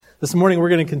This morning we're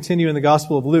going to continue in the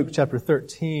Gospel of Luke, chapter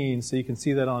 13, so you can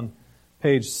see that on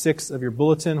page 6 of your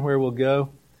bulletin where we'll go.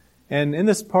 And in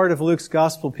this part of Luke's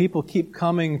Gospel, people keep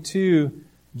coming to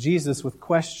Jesus with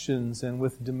questions and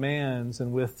with demands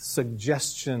and with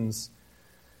suggestions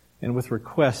and with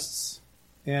requests.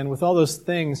 And with all those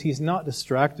things, He's not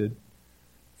distracted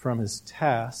from His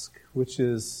task, which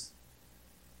is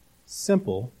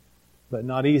simple but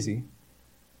not easy.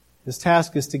 His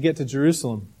task is to get to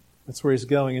Jerusalem. That's where He's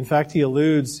going. In fact, He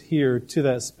alludes here to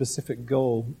that specific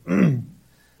goal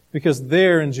because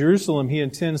there in Jerusalem He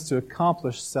intends to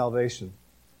accomplish salvation.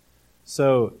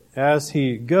 So as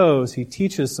He goes, He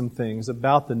teaches some things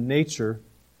about the nature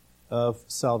of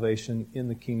salvation in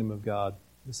the kingdom of God.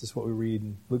 This is what we read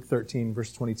in Luke 13,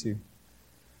 verse 22.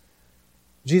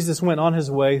 Jesus went on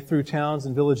His way through towns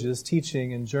and villages,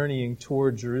 teaching and journeying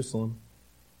toward Jerusalem.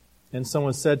 And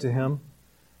someone said to Him,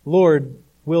 "Lord,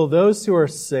 will those who are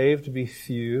saved be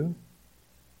few?"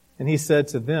 And He said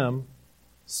to them,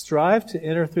 "Strive to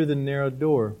enter through the narrow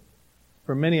door.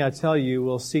 For many, I tell you,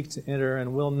 will seek to enter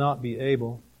and will not be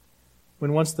able.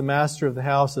 When once the master of the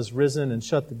house has risen and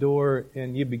shut the door,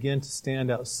 and you begin to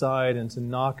stand outside and to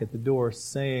knock at the door,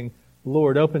 saying,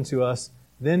 'Lord, open to us,'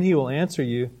 then He will answer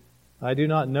you, 'I do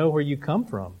not know where you come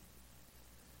from.'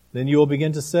 Then you will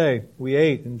begin to say, 'We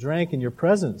ate and drank in your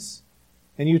presence,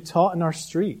 and you taught in our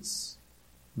streets.'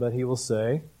 But He will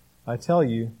say, 'I tell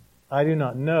you, I do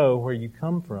not know where you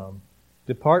come from.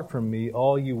 Depart from me,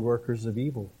 all you workers of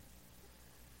evil.'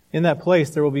 In that place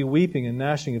there will be weeping and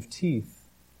gnashing of teeth,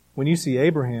 when you see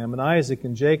Abraham and Isaac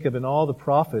and Jacob and all the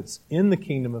prophets in the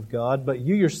kingdom of God, but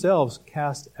you yourselves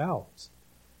cast out.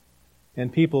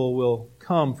 And people will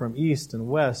come from east and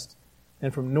west,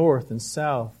 and from north and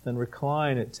south, and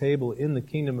recline at table in the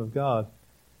kingdom of God.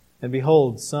 And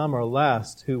behold, some are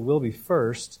last who will be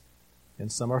first,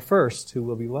 and some are first who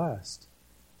will be last."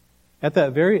 At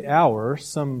that very hour,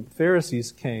 some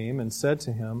Pharisees came and said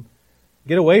to Him,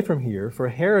 "Get away from here, for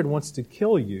Herod wants to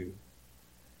kill you."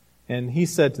 And He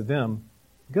said to them,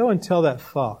 "Go and tell that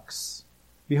fox,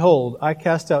 'Behold, I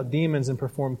cast out demons and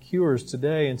perform cures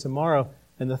today and tomorrow,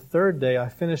 and the third day I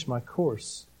finish my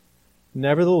course.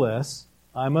 Nevertheless,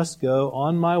 I must go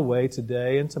on my way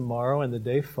today and tomorrow and the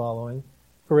day following,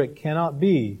 for it cannot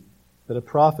be that a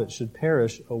prophet should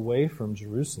perish away from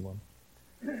Jerusalem.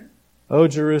 O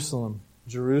Jerusalem,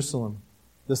 Jerusalem,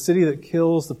 the city that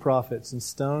kills the prophets and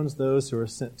stones those who are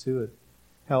sent to it.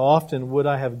 How often would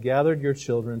I have gathered your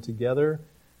children together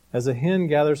as a hen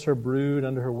gathers her brood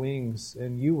under her wings,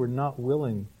 and you were not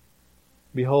willing.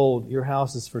 Behold, your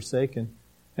house is forsaken,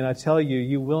 and I tell you,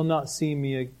 you will not see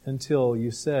me until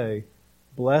you say,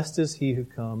 Blessed is he who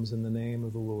comes in the name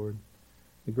of the Lord.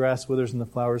 The grass withers and the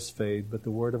flowers fade, but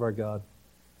the word of our God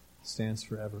stands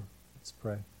forever." Let's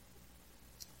pray.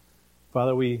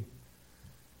 Father, we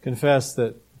confess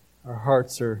that our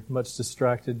hearts are much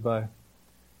distracted by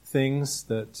things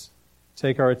that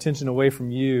take our attention away from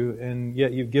you, and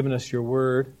yet you've given us your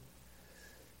word,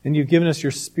 and you've given us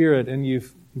your Spirit, and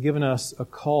you've given us a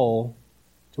call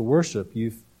to worship.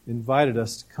 You've invited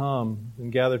us to come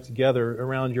and gather together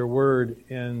around your word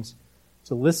and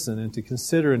to listen and to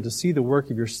consider and to see the work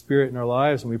of your Spirit in our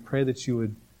lives, and we pray that you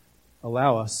would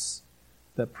allow us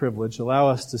that privilege, allow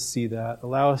us to see that,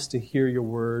 allow us to hear your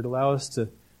word, allow us to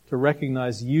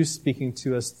recognize you speaking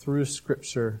to us through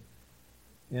Scripture,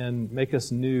 and make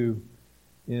us new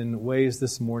in ways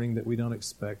this morning that we don't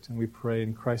expect. And we pray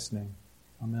in Christ's name.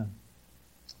 Amen.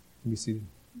 Be seated.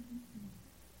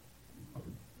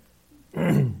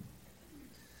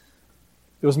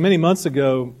 It was many months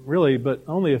ago, really, but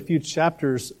only a few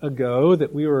chapters ago,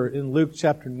 that we were in Luke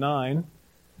chapter 9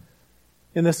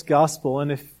 in this gospel.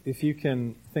 And if you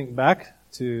can think back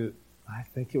to, I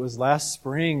think it was last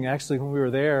spring, actually, when we were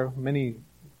there, many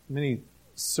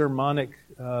sermonic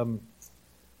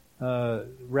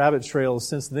rabbit trails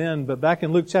since then. But back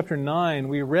in Luke chapter 9,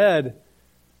 we read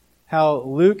how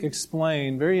Luke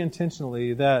explained very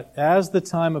intentionally that as the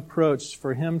time approached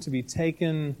for him to be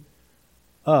taken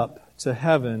up to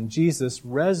heaven, Jesus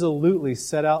resolutely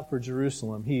set out for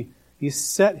Jerusalem. He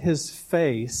set his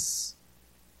face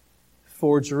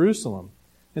for Jerusalem.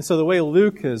 And so the way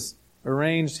Luke has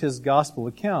arranged his gospel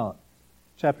account,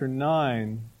 chapter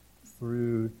 9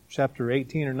 through chapter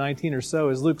 18 or 19 or so,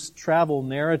 is Luke's travel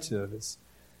narrative.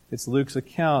 It's Luke's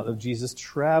account of Jesus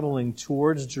traveling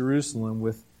towards Jerusalem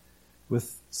with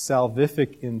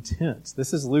salvific intent.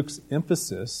 This is Luke's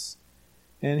emphasis,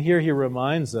 and here he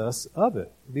reminds us of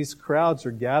it. These crowds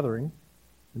are gathering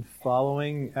and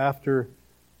following after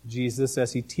Jesus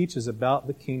as he teaches about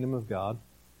the kingdom of God.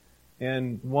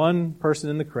 And one person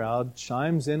in the crowd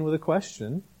chimes in with a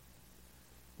question,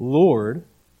 "Lord,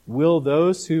 will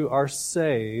those who are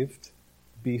saved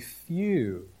be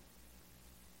few?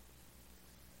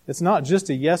 It's not just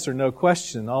a yes or no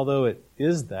question, although it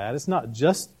is that. It's not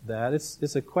just that.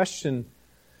 It's a question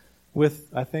with,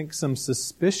 I think, some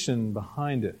suspicion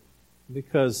behind it.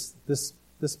 Because this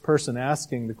person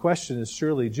asking the question is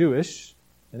surely Jewish,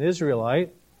 an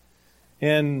Israelite.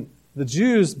 And the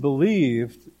Jews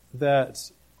believed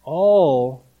that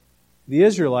all the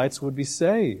Israelites would be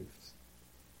saved.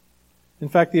 In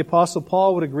fact, the Apostle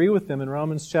Paul would agree with them in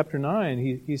Romans chapter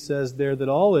 9. He says there that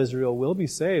all Israel will be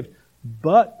saved.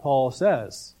 But, Paul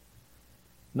says,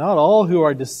 not all who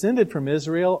are descended from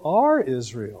Israel are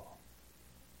Israel.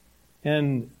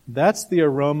 And that's the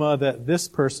aroma that this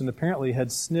person apparently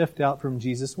had sniffed out from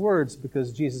Jesus' words,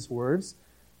 because Jesus' words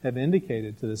have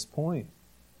indicated to this point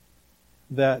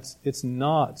that it's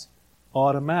not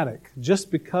automatic. Just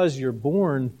because you're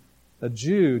born a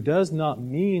Jew does not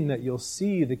mean that you'll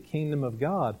see the kingdom of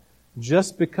God.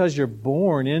 Just because you're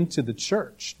born into the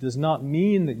church does not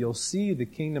mean that you'll see the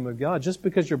kingdom of God. Just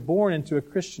because you're born into a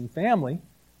Christian family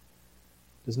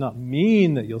does not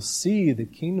mean that you'll see the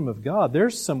kingdom of God.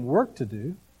 There's some work to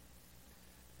do.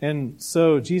 And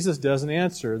so Jesus doesn't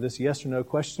answer this yes or no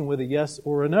question with a yes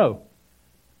or a no.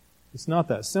 It's not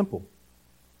that simple.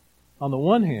 On the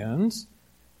one hand,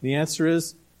 the answer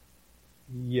is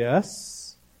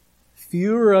yes.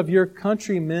 Fewer of your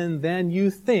countrymen than you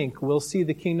think will see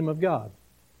the kingdom of God.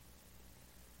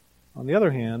 On the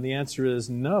other hand, the answer is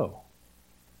no.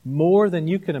 More than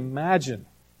you can imagine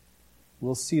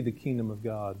will see the kingdom of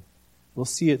God. Will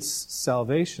see its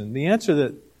salvation. The answer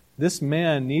that this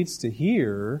man needs to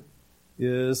hear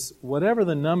is whatever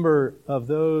the number of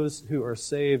those who are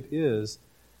saved is,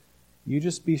 you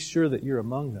just be sure that you're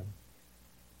among them.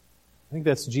 I think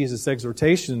that's Jesus'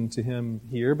 exhortation to him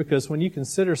here, because when you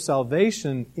consider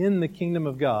salvation in the kingdom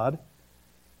of God,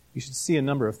 you should see a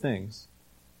number of things.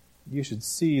 You should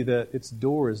see that its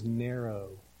door is narrow.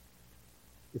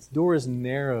 Its door is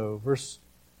narrow. Verse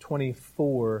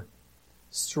 24,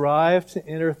 strive to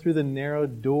enter through the narrow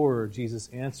door, Jesus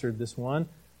answered this one.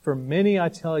 For many, I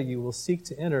tell you, will seek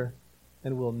to enter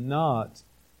and will not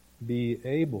be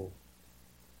able.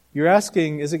 You're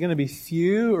asking, is it going to be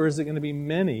few or is it going to be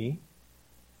many?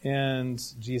 And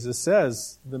Jesus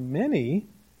says, the many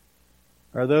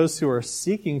are those who are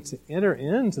seeking to enter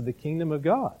into the kingdom of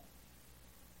God.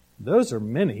 Those are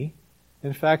many.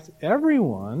 In fact,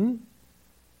 everyone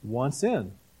wants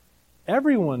in.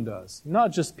 Everyone does.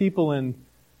 Not just people in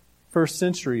first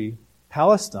century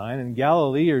Palestine and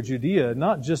Galilee or Judea,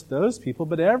 not just those people,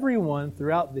 but everyone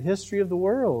throughout the history of the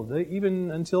world, even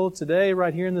until today,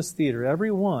 right here in this theater,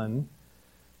 everyone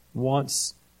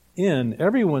wants in.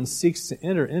 Everyone seeks to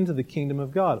enter into the kingdom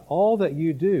of God. All that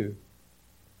you do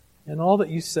and all that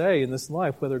you say in this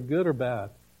life, whether good or bad,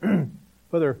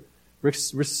 whether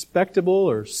respectable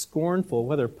or scornful,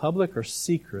 whether public or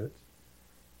secret,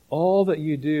 all that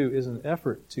you do is an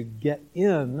effort to get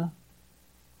in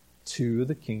to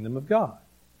the kingdom of God.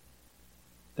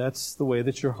 That's the way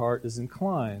that your heart is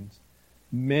inclined.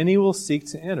 Many will seek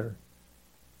to enter,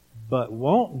 but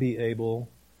won't be able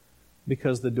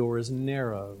because the door is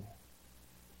narrow.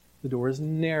 The door is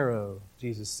narrow,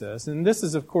 Jesus says. And this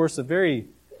is, of course, a very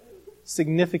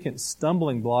significant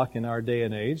stumbling block in our day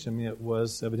and age. I mean, it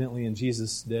was evidently in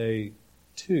Jesus' day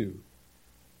too.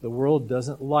 The world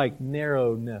doesn't like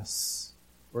narrowness,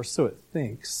 or so it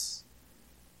thinks.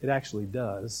 It actually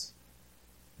does.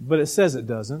 But it says it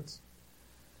doesn't.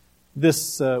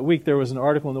 This week there was an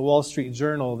article in the Wall Street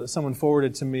Journal that someone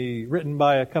forwarded to me, written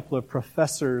by a couple of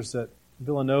professors at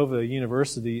Villanova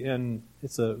University, and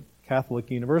it's a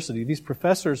Catholic university. These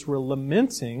professors were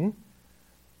lamenting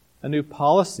a new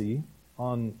policy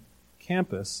on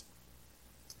campus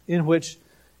in which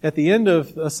at the end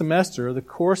of a semester, the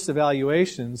course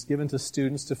evaluations given to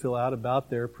students to fill out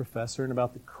about their professor and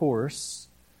about the course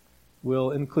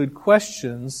will include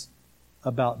questions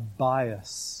about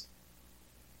bias.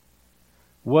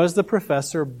 Was the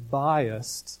professor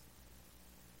biased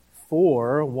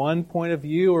for one point of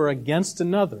view or against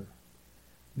another?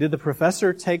 Did the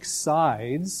professor take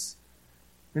sides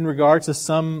in regard to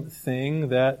something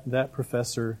that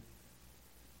professor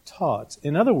taught?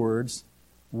 In other words,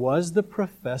 was the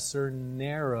professor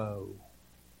narrow?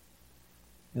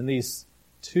 And these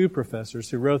two professors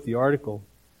who wrote the article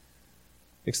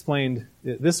explained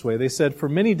it this way. They said, for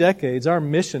many decades, our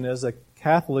mission as a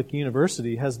Catholic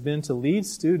university has been to lead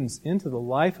students into the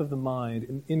life of the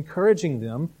mind, encouraging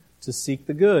them to seek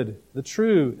the good, the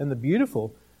true, and the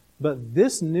beautiful. But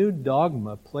this new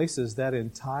dogma places that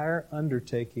entire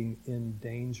undertaking in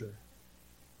danger.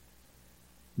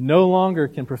 No longer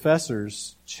can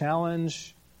professors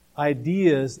challenge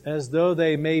ideas as though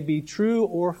they may be true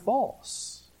or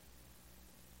false.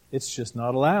 It's just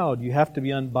not allowed. You have to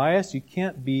be unbiased. You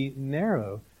can't be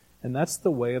narrow. And that's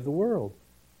the way of the world.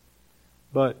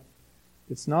 But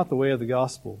it's not the way of the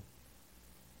gospel.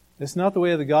 It's not the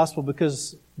way of the gospel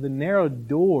because the narrow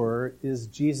door is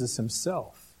Jesus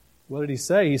himself. What did he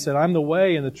say? He said, I'm the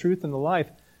way and the truth and the life.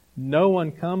 No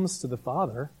one comes to the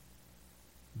Father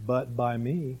but by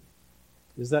me.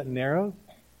 Is that narrow?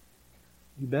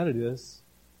 You bet it is.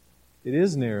 It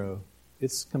is narrow.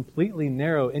 It's completely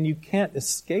narrow, and you can't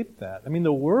escape that. I mean,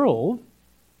 the world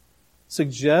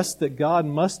suggests that God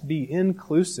must be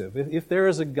inclusive. If there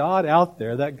is a God out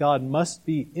there, that God must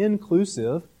be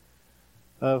inclusive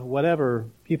of whatever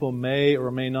people may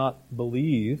or may not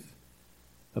believe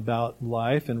about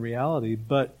life and reality.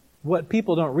 But what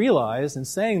people don't realize in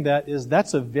saying that is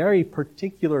that's a very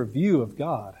particular view of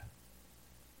God.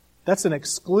 That's an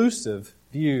exclusive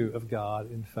view of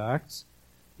God, in fact.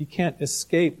 You can't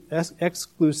escape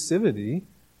exclusivity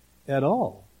at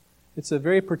all. It's a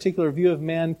very particular view of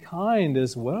mankind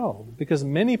as well, because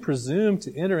many presume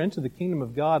to enter into the kingdom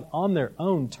of God on their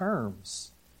own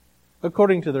terms,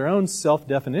 according to their own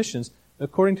self-definitions,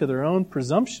 according to their own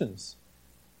presumptions.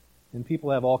 And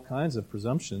people have all kinds of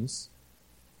presumptions.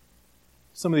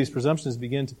 Some of these presumptions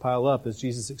begin to pile up, as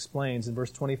Jesus explains in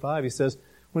verse 25. He says,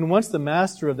 when once the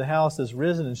master of the house has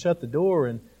risen and shut the door,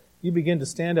 and you begin to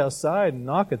stand outside and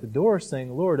knock at the door,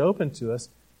 saying, Lord, open to us,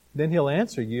 then he'll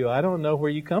answer you, I don't know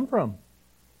where you come from.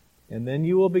 And then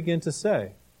you will begin to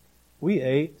say, we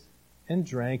ate and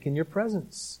drank in your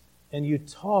presence, and you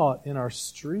taught in our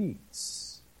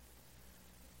streets.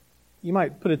 You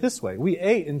might put it this way, we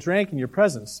ate and drank in your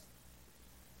presence.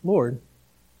 Lord,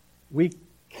 we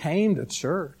came to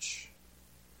church.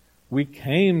 We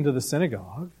came to the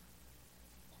synagogue.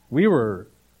 We were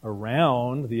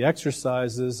around the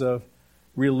exercises of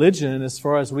religion as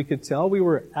far as we could tell. We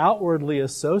were outwardly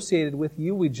associated with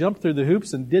you. We jumped through the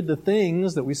hoops and did the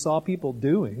things that we saw people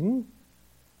doing.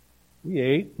 We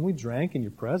ate and we drank in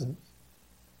your presence.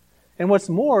 And what's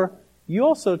more, you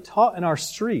also taught in our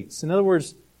streets. In other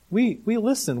words, we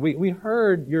listened. We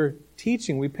heard your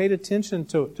teaching. We paid attention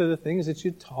to the things that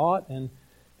you taught, and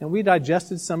we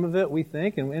digested some of it, we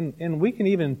think, and we can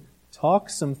even talk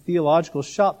some theological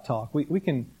shop talk. We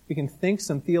can think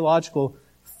some theological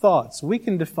thoughts. We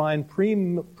can define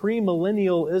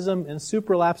premillennialism and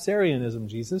supralapsarianism,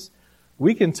 Jesus.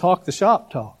 We can talk the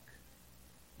shop talk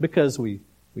because we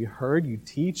heard you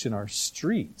teach in our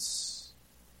streets.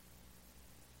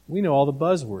 We know all the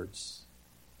buzzwords.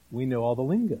 We know all the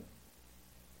lingo.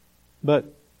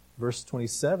 But, verse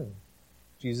 27,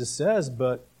 Jesus says,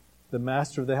 but the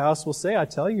master of the house will say, I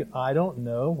tell you, I don't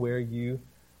know where you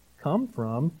come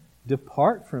from.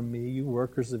 Depart from me, you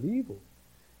workers of evil.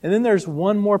 And then there's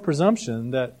one more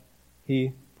presumption that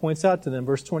he points out to them.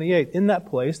 Verse 28, in that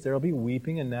place there will be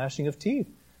weeping and gnashing of teeth,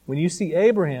 when you see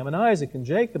Abraham and Isaac and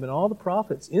Jacob and all the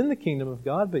prophets in the kingdom of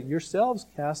God, but yourselves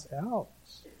cast out.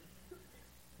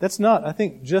 That's not, I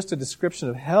think, just a description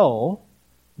of hell.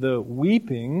 The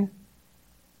weeping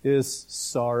is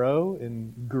sorrow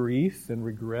and grief and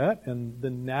regret, and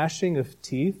the gnashing of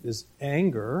teeth is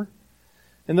anger.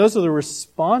 And those are the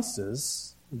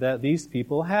responses that these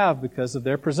people have because of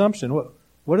their presumption.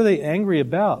 What are they angry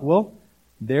about? Well,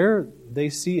 there they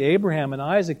see Abraham and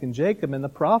Isaac and Jacob and the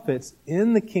prophets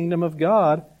in the kingdom of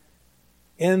God,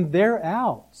 and they're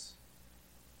out.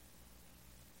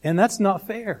 And that's not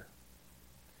fair.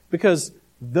 Because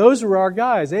those were our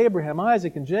guys, Abraham,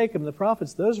 Isaac, and Jacob, and the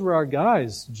prophets. Those were our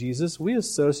guys, Jesus. We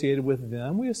associated with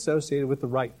them. We associated with the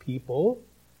right people.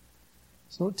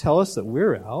 So don't tell us that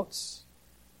we're out.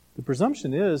 The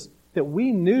presumption is that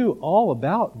we knew all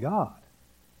about God.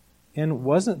 And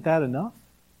wasn't that enough?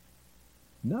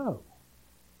 No.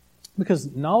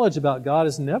 Because knowledge about God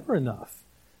is never enough.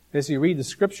 As you read the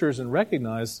Scriptures and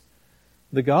recognize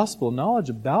the gospel, knowledge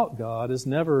about God is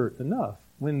never enough.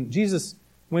 When Jesus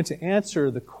went to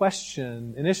answer the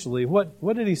question initially,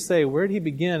 what did he say? Where did he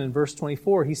begin? In verse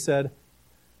 24, he said,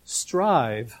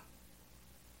 strive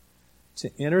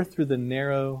to enter through the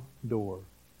narrow door.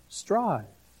 Strive.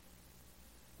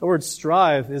 The word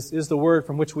strive is the word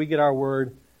from which we get our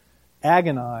word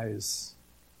agonize.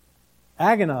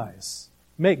 Agonize.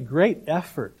 Make great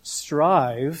effort.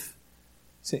 Strive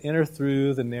to enter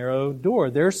through the narrow door.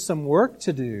 There's some work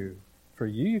to do for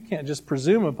you. You can't just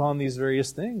presume upon these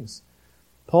various things.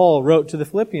 Paul wrote to the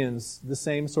Philippians the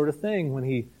same sort of thing when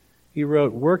he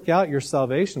wrote, work out your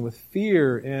salvation with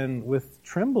fear and with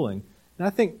trembling. And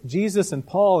I think Jesus and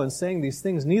Paul, in saying these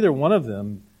things, neither one of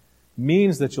them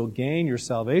means that you'll gain your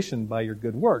salvation by your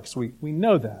good works. We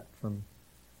know that from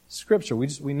Scripture.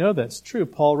 We know that's true.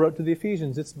 Paul wrote to the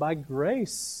Ephesians, it's by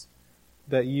grace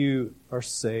that you are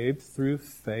saved through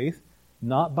faith,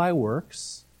 not by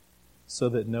works, so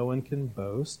that no one can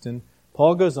boast. And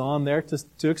Paul goes on there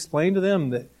to explain to them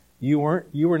that you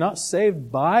were not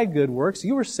saved by good works,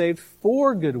 you were saved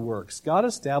for good works. God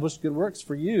established good works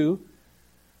for you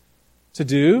to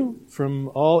do from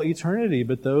all eternity,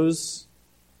 but those,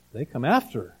 they come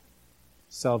after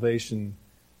salvation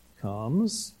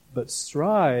comes. But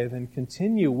strive and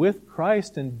continue with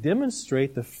Christ and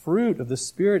demonstrate the fruit of the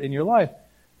Spirit in your life.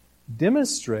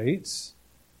 Demonstrates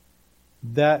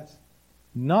that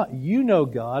not you know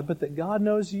God, but that God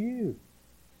knows you.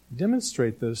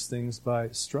 Demonstrate those things by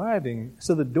striving.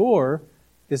 So the door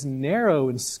is narrow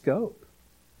in scope.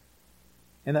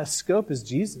 And that scope is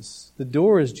Jesus. The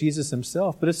door is Jesus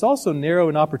Himself. But it's also narrow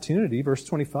in opportunity. Verse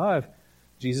 25,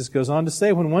 Jesus goes on to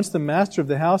say, when once the master of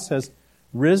the house has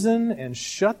risen and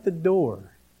shut the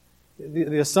door.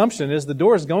 The assumption is the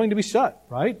door is going to be shut,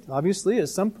 right? Obviously, at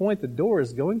some point the door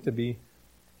is going to be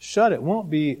shut. It won't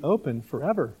be open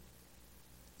forever.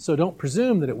 So don't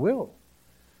presume that it will.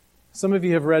 Some of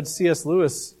you have read C.S.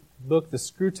 Lewis' book, The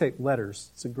Screwtape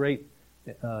Letters. It's a great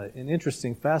and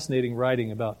interesting, fascinating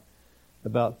writing about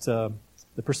the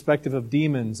perspective of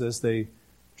demons as they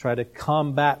try to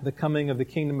combat the coming of the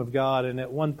kingdom of God. And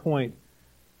at one point,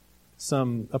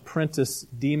 some apprentice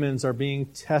demons are being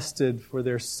tested for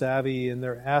their savvy, and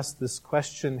they're asked this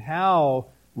question, how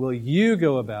will you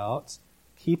go about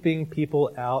keeping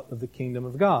people out of the kingdom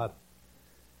of God?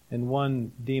 And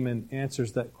one demon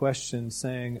answers that question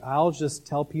saying, I'll just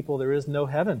tell people there is no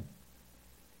heaven.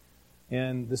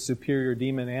 And the superior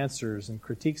demon answers and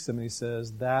critiques him, and he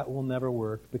says, that will never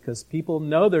work, because people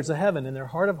know there's a heaven. In their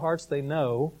heart of hearts, they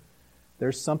know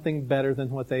there's something better than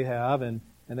what they have, and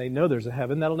they know there's a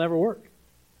heaven. That'll never work.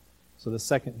 So the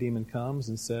second demon comes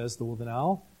and says, well, then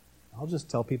I'll just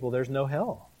tell people there's no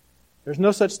hell. There's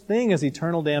no such thing as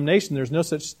eternal damnation. There's no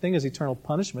such thing as eternal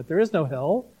punishment. There is no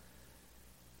hell.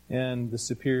 And the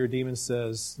superior demon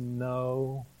says,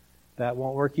 no, that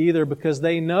won't work either, because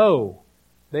they know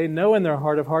in their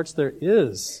heart of hearts there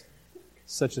is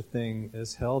such a thing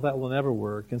as hell. That will never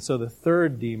work. And so the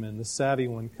third demon, the savvy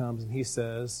one, comes and he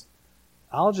says,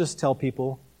 I'll just tell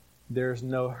people there's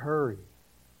no hurry.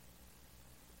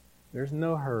 There's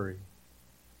no hurry.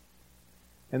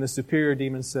 And the superior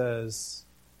demon says,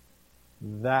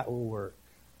 that will work.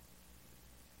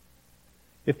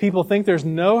 If people think there's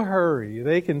no hurry,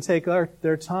 they can take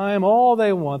their time all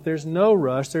they want. There's no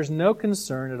rush. There's no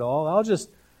concern at all. I'll just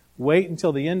wait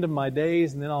until the end of my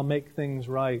days and then I'll make things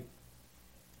right.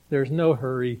 There's no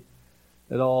hurry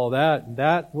at all.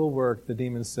 That will work, the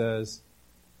demon says.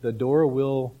 The door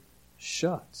will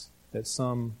shut at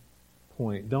some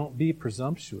point. Don't be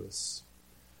presumptuous.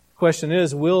 The question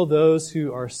is, will those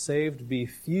who are saved be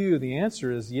few? The answer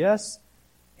is yes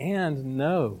and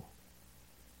no.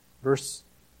 Verse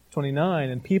 29,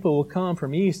 and people will come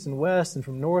from east and west and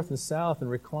from north and south and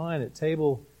recline at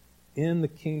table in the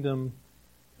kingdom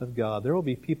of God. There will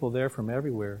be people there from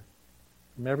everywhere,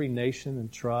 from every nation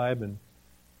and tribe and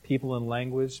people and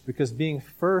language, because being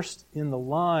first in the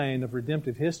line of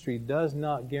redemptive history does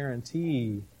not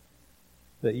guarantee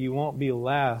that you won't be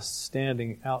last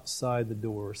standing outside the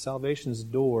door. Salvation's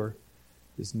door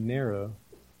is narrow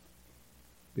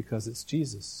because it's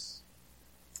Jesus.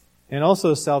 And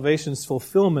also salvation's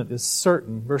fulfillment is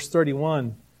certain. Verse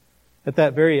 31, at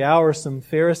that very hour some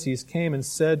Pharisees came and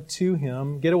said to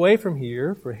him, get away from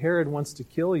here, for Herod wants to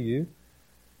kill you.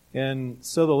 And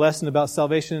so the lesson about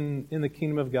salvation in the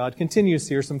kingdom of God continues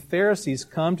here. Some Pharisees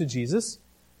come to Jesus,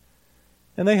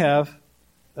 and they have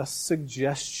a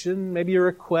suggestion, maybe a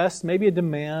request, maybe a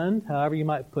demand, however you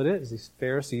might put it, as these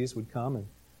Pharisees would come and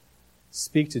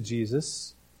speak to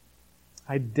Jesus.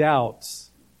 I doubt,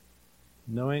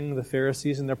 knowing the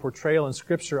Pharisees and their portrayal in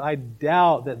Scripture, I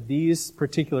doubt that these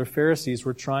particular Pharisees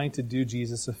were trying to do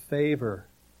Jesus a favor.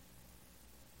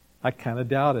 I kind of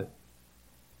doubt it.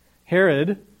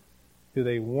 Herod, who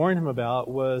they warned him about,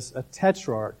 was a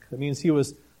tetrarch. That means he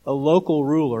was a local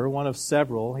ruler, one of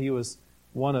several. He was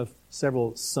one of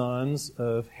several sons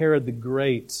of Herod the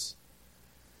Great,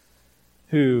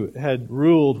 who had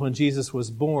ruled when Jesus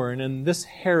was born. And this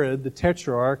Herod, the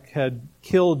tetrarch, had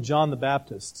killed John the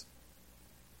Baptist,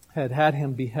 had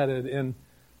him beheaded. And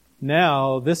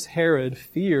now this Herod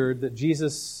feared that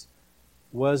Jesus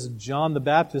was John the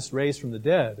Baptist raised from the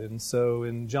dead. And so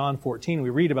in John 14, we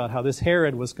read about how this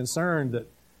Herod was concerned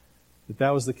that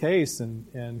was the case,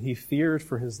 and he feared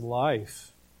for his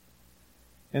life.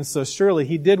 And so surely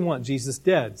he did want Jesus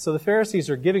dead. So the Pharisees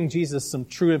are giving Jesus some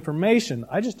true information.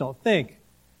 I just don't think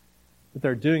that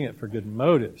they're doing it for good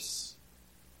motives.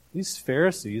 These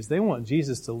Pharisees, they want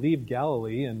Jesus to leave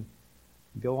Galilee and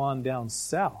go on down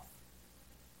south.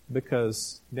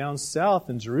 Because down south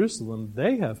in Jerusalem,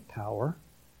 they have power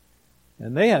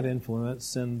and they have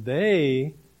influence and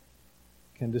they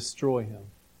can destroy him.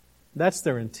 That's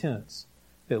their intent,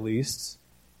 at least.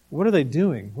 What are they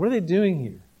doing? What are they doing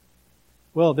here?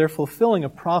 Well, they're fulfilling a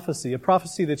prophecy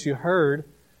that you heard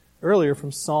earlier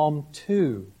from Psalm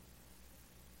 2.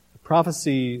 A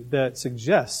prophecy that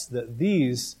suggests that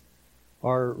these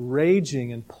are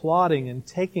raging and plotting and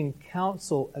taking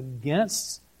counsel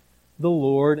against the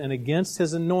Lord and against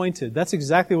His anointed. That's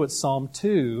exactly what Psalm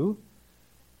 2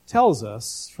 tells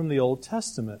us from the Old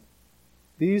Testament.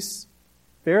 These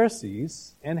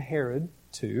Pharisees and Herod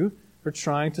too are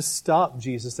trying to stop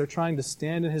Jesus. They're trying to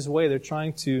stand in His way. They're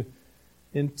trying to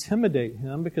intimidate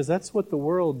Him because that's what the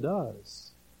world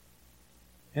does.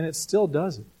 And it still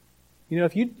does it. You know,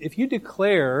 if you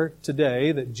declare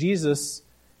today that Jesus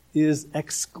is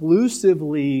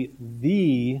exclusively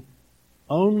the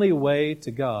only way to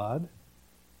God,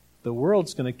 the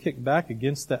world's going to kick back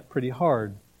against that pretty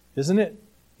hard, isn't it?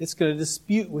 It's going to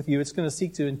dispute with you. It's going to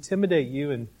seek to intimidate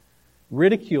you and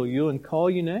ridicule you and call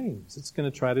you names. It's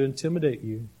going to try to intimidate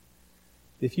you.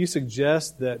 If you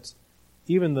suggest that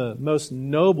even the most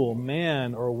noble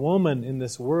man or woman in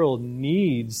this world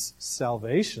needs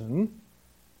salvation,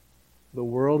 the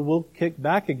world will kick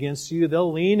back against you.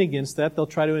 They'll lean against that. They'll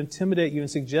try to intimidate you and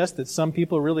suggest that some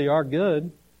people really are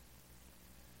good.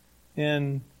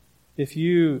 And if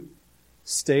you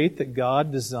state that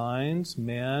God designed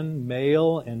man,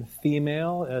 male, and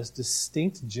female as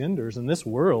distinct genders in this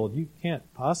world, you can't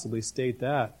possibly state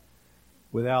that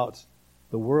without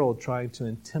the world trying to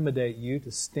intimidate you,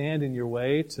 to stand in your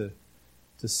way, to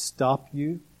stop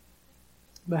you.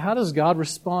 But how does God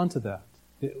respond to that?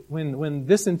 When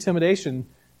this intimidation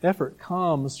effort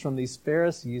comes from these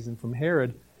Pharisees and from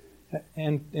Herod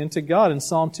and to God in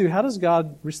Psalm 2, how does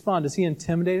God respond? Is He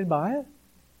intimidated by it?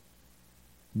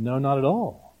 No, not at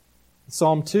all. In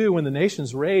Psalm 2, when the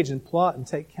nations rage and plot and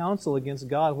take counsel against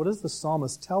God, what does the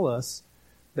psalmist tell us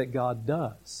that God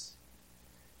does?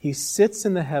 He sits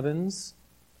in the heavens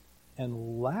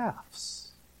and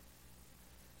laughs.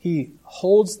 He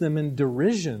holds them in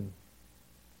derision.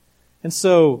 And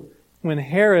so, when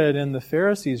Herod and the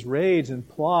Pharisees rage and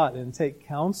plot and take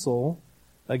counsel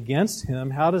against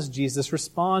Him, how does Jesus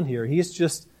respond here? He's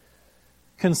just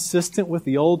consistent with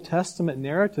the Old Testament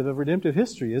narrative of redemptive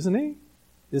history, isn't He?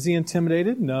 Is He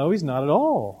intimidated? No, He's not at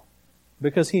all.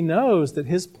 Because He knows that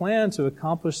His plan to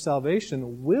accomplish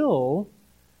salvation will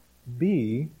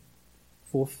be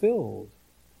fulfilled.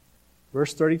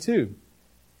 Verse 32,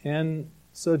 and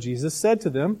so Jesus said to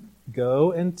them,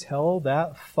 "Go and tell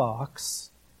that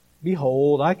fox,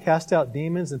 behold, I cast out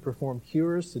demons and perform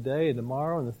cures today and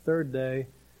tomorrow, and the third day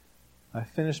I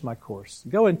finish my course."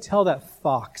 Go and tell that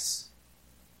fox.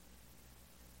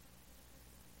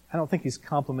 I don't think He's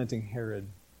complimenting Herod.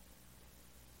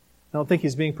 I don't think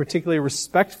He's being particularly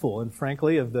respectful, and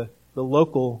frankly, of the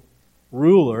local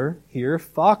ruler here.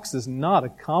 Fox is not a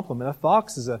compliment. A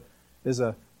fox is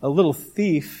a little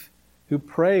thief who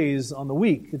preys on the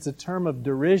weak. It's a term of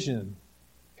derision.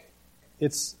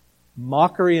 It's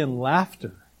mockery and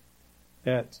laughter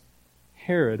at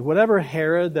Herod. Whatever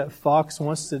Herod, that fox,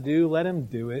 wants to do, let him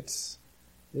do it. This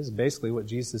is basically what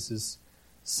Jesus is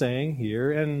saying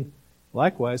here. And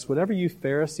likewise, whatever you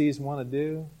Pharisees want to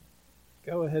do,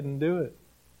 go ahead and do it.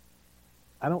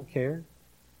 I don't care.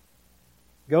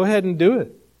 Go ahead and do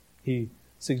it, He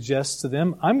suggests to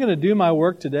them. I'm going to do my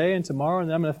work today and tomorrow, and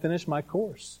then I'm going to finish my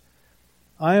course.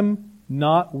 I'm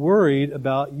not worried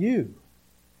about you.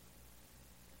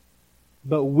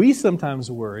 But we sometimes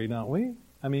worry, don't we?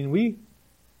 I mean, we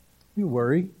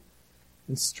worry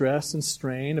and stress and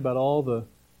strain about all the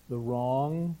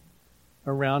wrong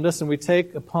around us, and we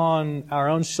take upon our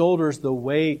own shoulders the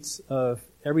weight of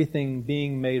everything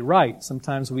being made right.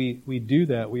 Sometimes we do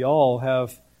that. We all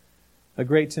have a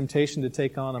great temptation to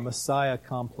take on a Messiah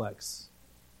complex.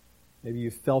 Maybe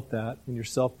you've felt that in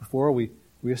yourself before. We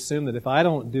assume that if I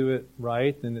don't do it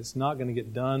right, then it's not going to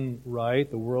get done right.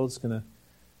 The world's going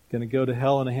to go to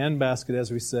hell in a handbasket,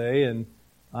 as we say, and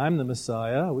I'm the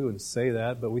Messiah. We wouldn't say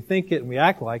that, but we think it and we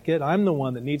act like it. I'm the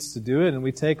one that needs to do it, and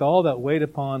we take all that weight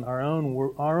upon our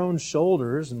own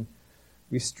shoulders, and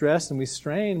we stress and we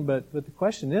strain. But the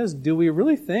question is, do we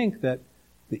really think that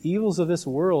the evils of this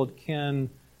world can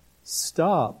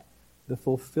stop the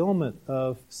fulfillment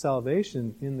of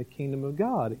salvation in the kingdom of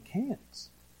God? It can't.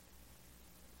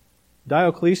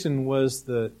 Diocletian was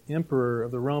the emperor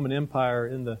of the Roman Empire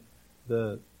in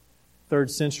the 3rd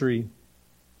century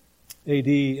AD,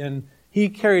 and he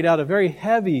carried out a very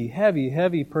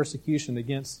heavy persecution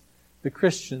against the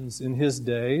Christians in his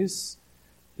days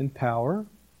in power.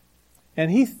 And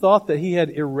he thought that he had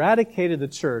eradicated the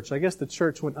church. I guess the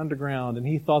church went underground, and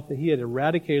he thought that he had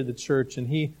eradicated the church, and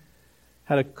he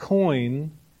had a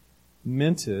coin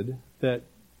minted that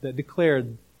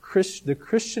declared the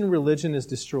Christian religion is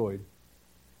destroyed,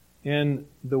 and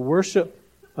the worship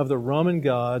of the Roman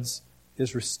gods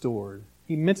is restored.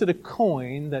 He minted a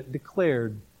coin that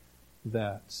declared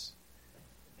that.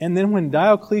 And then when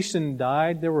Diocletian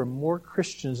died, there were more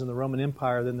Christians in the Roman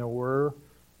Empire than there were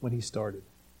when he started.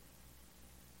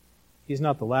 He's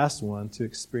not the last one to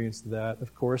experience that.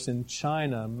 Of course, in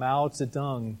China, Mao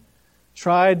Zedong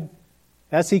tried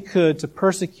as he could to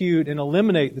persecute and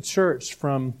eliminate the church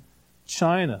from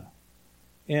China.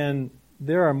 And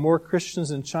there are more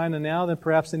Christians in China now than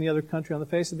perhaps any other country on the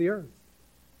face of the earth.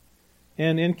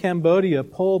 And in Cambodia,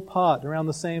 Pol Pot, around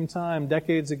the same time,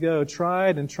 decades ago,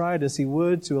 tried as he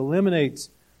would to eliminate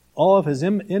all of his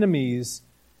enemies,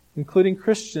 including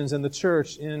Christians and the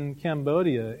church in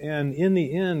Cambodia. And in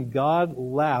the end, God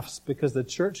laughs because the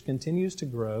church continues to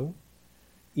grow,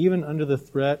 even under the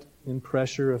threat and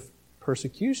pressure of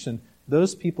persecution.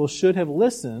 Those people should have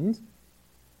listened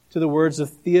to the words of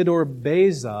Theodore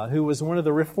Beza, who was one of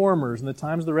the reformers in the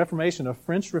times of the Reformation, a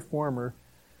French reformer.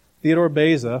 Theodore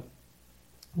Beza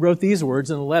wrote these words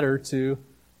in a letter to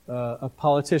a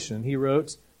politician. He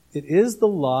wrote, "It is the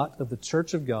lot of the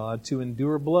Church of God to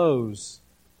endure blows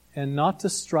and not to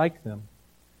strike them.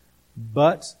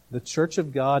 But the Church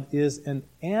of God is an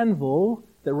anvil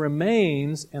that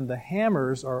remains, and the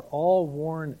hammers are all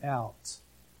worn out."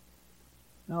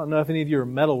 I don't know if any of you are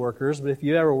metal workers, but if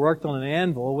you ever worked on an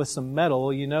anvil with some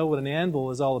metal, you know what an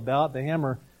anvil is all about. The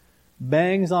hammer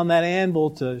bangs on that anvil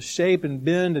to shape and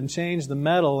bend and change the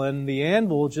metal, and the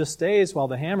anvil just stays while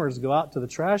the hammers go out to the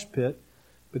trash pit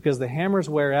because the hammers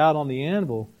wear out on the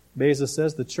anvil. Beza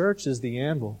says the church is the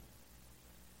anvil,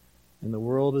 and the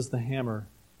world is the hammer,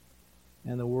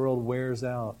 and the world wears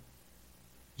out.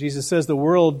 Jesus says, the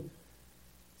world,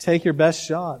 take your best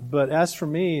shot. But as for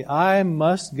me, I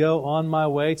must go on my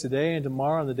way today and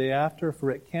tomorrow and the day after, for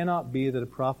it cannot be that a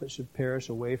prophet should perish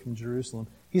away from Jerusalem.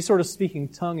 He's sort of speaking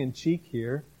tongue-in-cheek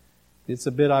here. It's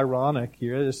a bit ironic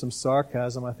here. There's some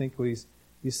sarcasm, I think, what he's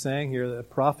saying here, that a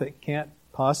prophet can't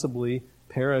possibly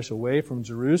perish away from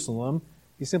Jerusalem.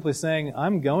 He's simply saying,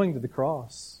 I'm going to the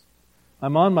cross.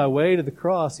 I'm on my way to the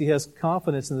cross. He has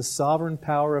confidence in the sovereign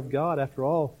power of God. After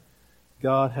all,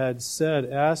 God had said,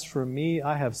 "As for me,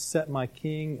 I have set my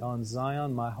king on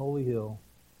Zion, my holy hill.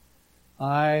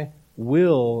 I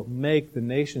will make the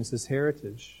nations his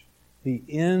heritage, the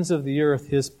ends of the earth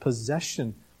his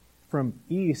possession. From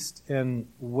east and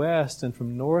west and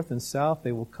from north and south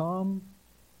they will come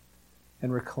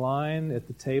and recline at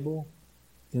the table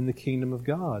in the kingdom of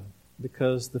God,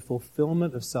 because the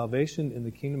fulfillment of salvation in the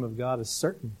kingdom of God is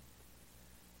certain."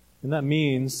 And that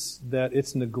means that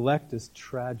its neglect is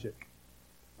tragic.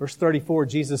 Verse 34,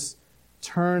 Jesus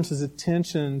turns his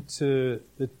attention to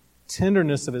the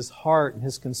tenderness of his heart and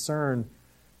his concern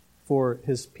for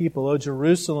his people. "O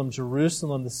Jerusalem,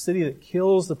 Jerusalem, the city that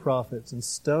kills the prophets and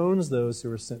stones those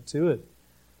who are sent to it.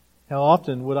 How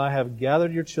often would I have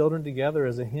gathered your children together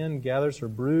as a hen gathers her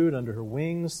brood under her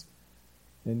wings,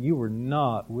 and you were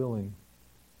not willing."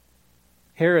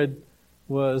 Herod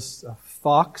was a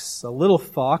fox, a little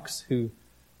fox who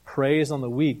preys on the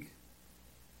weak.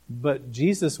 But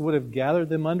Jesus would have gathered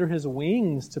them under his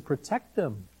wings to protect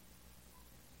them.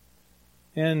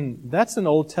 And that's an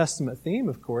Old Testament theme,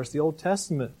 of course. The Old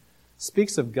Testament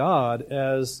speaks of God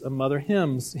as a mother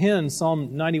hen.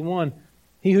 Psalm 91,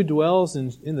 "He who dwells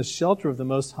in the shelter of the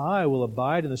Most High will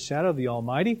abide in the shadow of the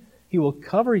Almighty. He will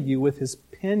cover you with his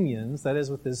pinions," that is,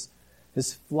 with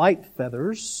his flight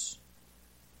feathers,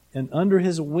 "and under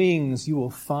his wings you will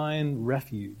find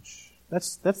refuge."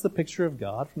 That's the picture of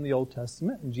God from the Old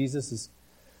Testament, and Jesus is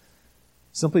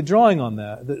simply drawing on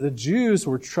that. The Jews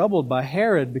were troubled by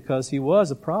Herod because he was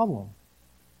a problem,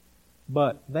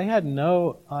 but they had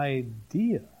no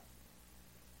idea.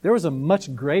 There was a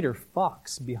much greater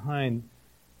fox behind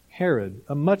Herod,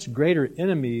 a much greater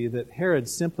enemy that Herod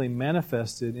simply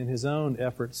manifested in his own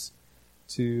efforts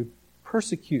to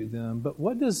persecute them. But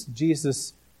what does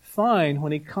Jesus find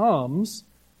when he comes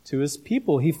to his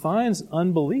people? He finds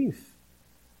unbelief.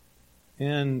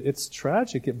 And it's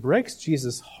tragic. It breaks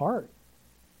Jesus' heart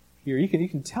here. You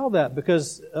can tell that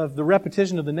because of the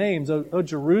repetition of the names. Oh,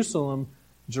 Jerusalem,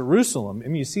 Jerusalem. I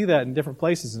mean, you see that in different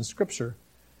places in Scripture.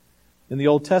 In the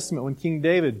Old Testament, when King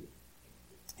David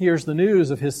hears the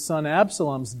news of his son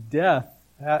Absalom's death,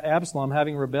 Absalom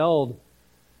having rebelled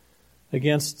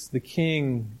against the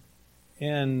king,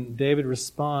 And David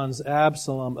responds,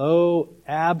 Absalom, oh,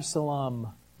 Absalom,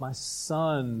 my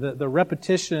son. The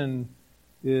repetition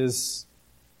is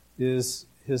his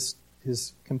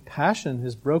compassion,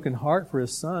 his broken heart for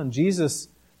his son. Jesus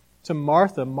to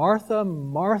Martha, Martha,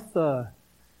 Martha,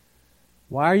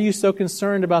 why are you so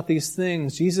concerned about these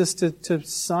things? Jesus to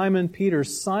Simon Peter,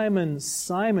 Simon,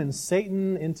 Simon,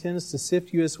 Satan intends to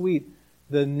sift you as wheat.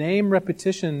 The name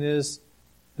repetition is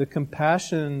the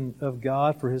compassion of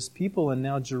God for His people. And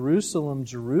now Jerusalem,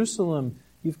 Jerusalem,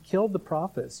 you've killed the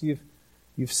prophets.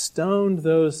 You've stoned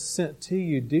those sent to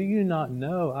you. Do you not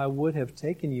know I would have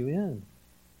taken you in?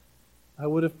 I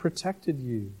would have protected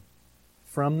you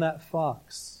from that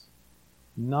fox.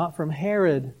 Not from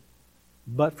Herod,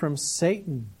 but from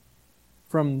Satan.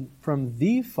 From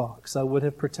the fox I would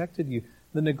have protected you.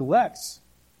 The neglect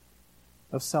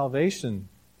of salvation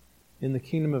in the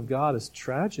kingdom of God is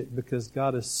tragic because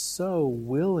God is so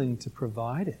willing to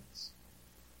provide it.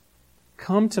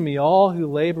 Come to me, all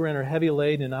who labor and are heavy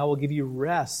laden, and I will give you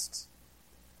rest.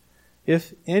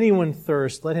 If anyone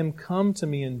thirst, let him come to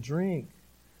me and drink.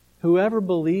 Whoever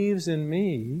believes in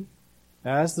me,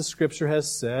 as the Scripture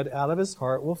has said, out of his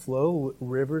heart will flow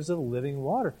rivers of living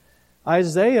water.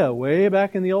 Isaiah, way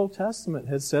back in the Old Testament,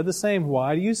 had said the same.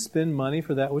 Why do you spend money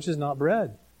for that which is not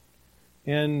bread?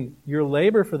 And your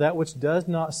labor for that which does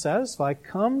not satisfy?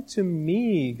 Come to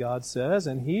me, God says,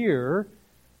 and hear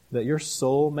that your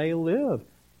soul may live.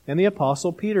 And the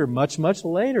Apostle Peter, much, much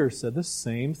later, said the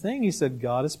same thing. He said,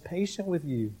 God is patient with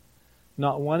you,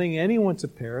 not wanting anyone to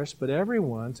perish, but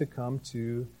everyone to come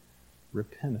to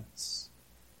repentance.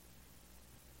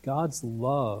 God's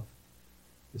love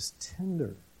is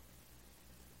tender,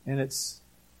 and it's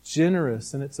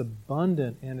generous, and it's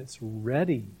abundant, and it's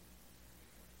ready.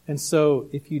 And so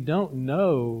if you don't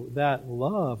know that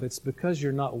love, it's because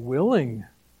you're not willing.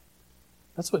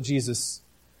 That's what Jesus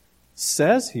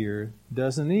says here,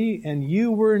 doesn't He? And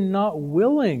you were not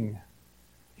willing.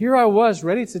 Here I was,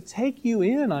 ready to take you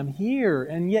in. I'm here,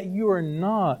 and yet you are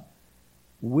not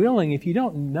willing. If you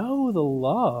don't know the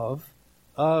love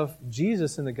of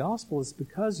Jesus in the gospel, it's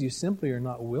because you simply are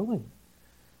not willing.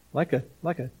 Like a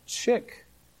chick,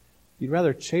 you'd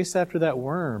rather chase after that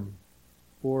worm,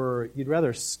 or you'd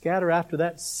rather scatter after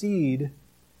that seed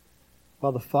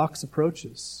while the fox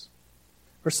approaches.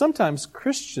 Or sometimes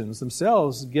Christians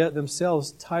themselves get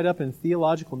themselves tied up in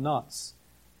theological knots,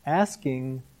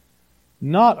 asking,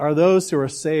 not are those who are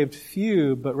saved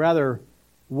few, but rather,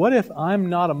 what if I'm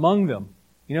not among them?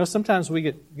 You know, sometimes we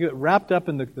get wrapped up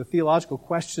in the theological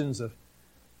questions of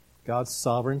God's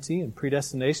sovereignty and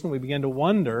predestination. We begin to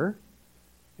wonder,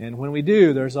 and when we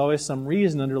do, there's always some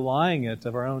reason underlying it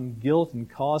of our own guilt and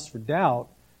cause for doubt.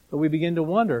 But we begin to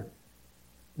wonder,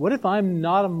 what if I'm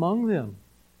not among them?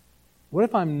 What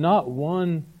if I'm not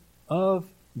one of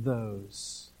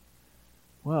those?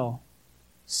 Well,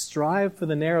 strive for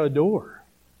the narrow door.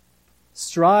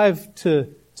 Strive to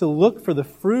look for the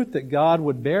fruit that God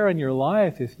would bear in your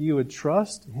life if you would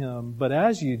trust Him. But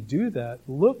as you do that,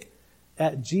 look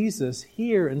at Jesus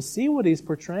here and see what He's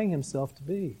portraying Himself to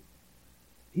be.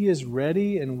 He is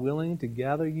ready and willing to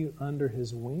gather you under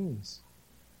His wings.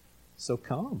 So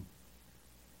come.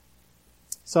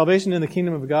 Salvation in the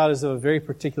kingdom of God is of a very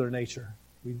particular nature.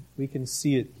 We can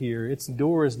see it here. Its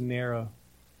door is narrow.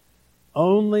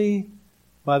 Only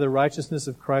by the righteousness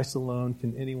of Christ alone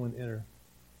can anyone enter.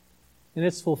 And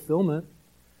its fulfillment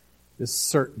is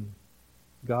certain.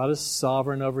 God is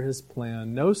sovereign over His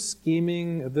plan. No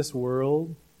scheming of this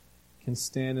world can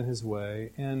stand in His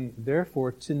way. And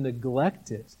therefore, to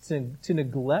neglect it, to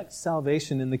neglect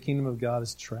salvation in the kingdom of God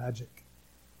is tragic.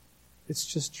 It's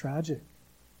just tragic.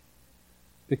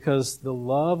 Because the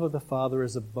love of the Father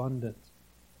is abundant.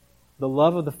 The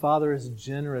love of the Father is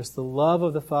generous. The love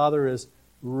of the Father is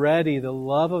ready. The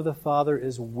love of the Father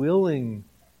is willing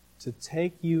to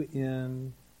take you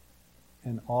in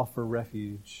and offer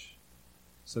refuge.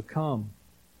 So come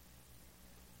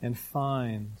and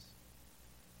find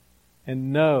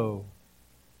and know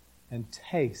and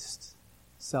taste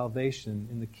salvation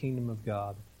in the kingdom of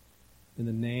God. In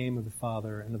the name of the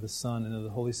Father and of the Son and of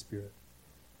the Holy Spirit.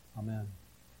 Amen.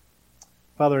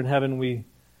 Father in heaven, we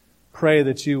pray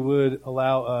that you would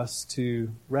allow us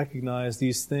to recognize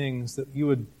these things, that you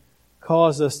would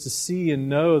cause us to see and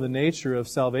know the nature of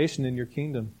salvation in your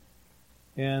kingdom,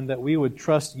 and that we would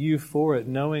trust you for it,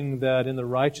 knowing that in the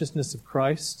righteousness of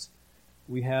Christ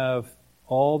we have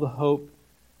all the hope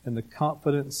and the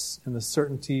confidence and the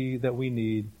certainty that we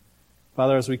need.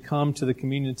 Father, as we come to the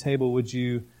communion table, would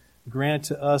you grant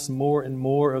to us more and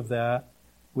more of that?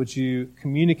 Would you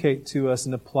communicate to us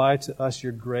and apply to us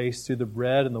your grace through the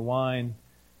bread and the wine?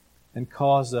 and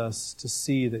cause us to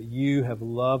see that you have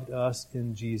loved us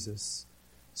in Jesus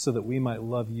so that we might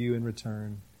love you in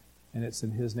return. And it's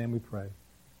in his name we pray.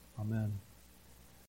 Amen.